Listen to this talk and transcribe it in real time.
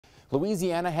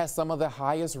Louisiana has some of the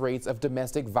highest rates of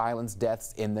domestic violence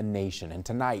deaths in the nation, and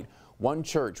tonight, one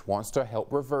church wants to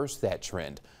help reverse that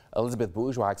trend. Elizabeth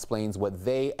Bourgeois explains what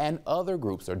they and other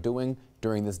groups are doing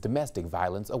during this Domestic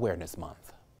Violence Awareness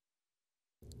Month.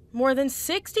 More than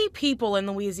 60 people in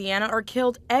Louisiana are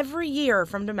killed every year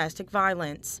from domestic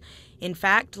violence. In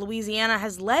fact, Louisiana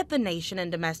has led the nation in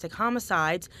domestic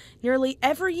homicides nearly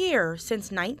every year since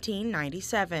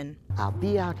 1997. I'll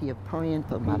be out here praying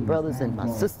for my brothers and my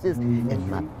sisters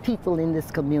and my people in this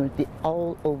community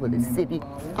all over the city,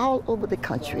 all over the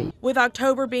country. With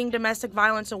October being Domestic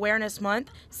Violence Awareness Month,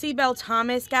 Cbell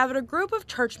Thomas gathered a group of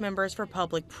church members for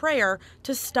public prayer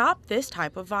to stop this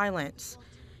type of violence.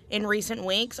 In recent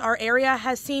weeks, our area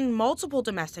has seen multiple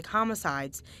domestic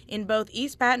homicides in both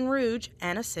East Baton Rouge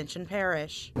and Ascension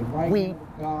Parish. We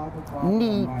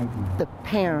need the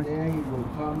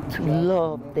parents to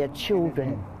love their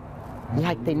children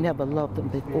like they never loved them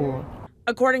before.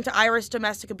 According to Iris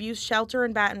Domestic Abuse Shelter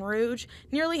in Baton Rouge,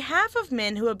 nearly half of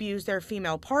men who abuse their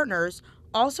female partners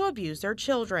also abuse their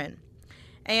children.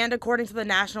 And according to the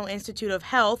National Institute of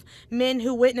Health, men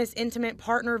who witness intimate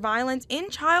partner violence in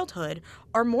childhood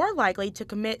are more likely to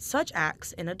commit such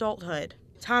acts in adulthood.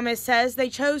 Thomas says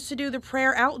they chose to do the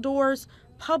prayer outdoors,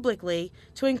 publicly,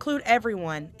 to include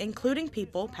everyone, including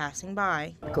people passing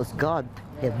by. Because God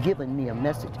has given me a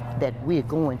message that we're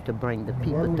going to bring the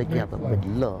people together with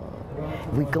love.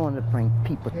 We're going to bring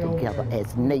people together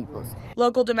as neighbors.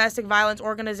 Local domestic violence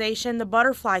organization, the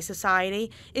Butterfly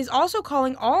Society, is also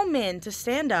calling all men to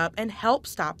stand up and help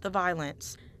stop the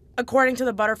violence. According to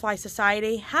the Butterfly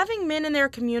Society, having men in their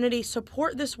community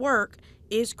support this work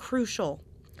is crucial.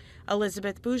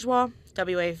 Elizabeth Bourgeois,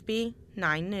 WAFB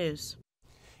 9 News.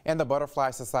 And the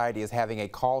Butterfly Society is having a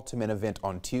Call to Men event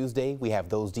on Tuesday. We have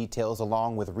those details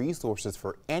along with resources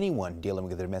for anyone dealing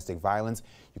with domestic violence.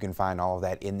 You can find all of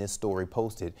that in this story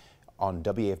posted on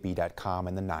WAFB.com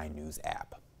and the 9 News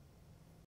app.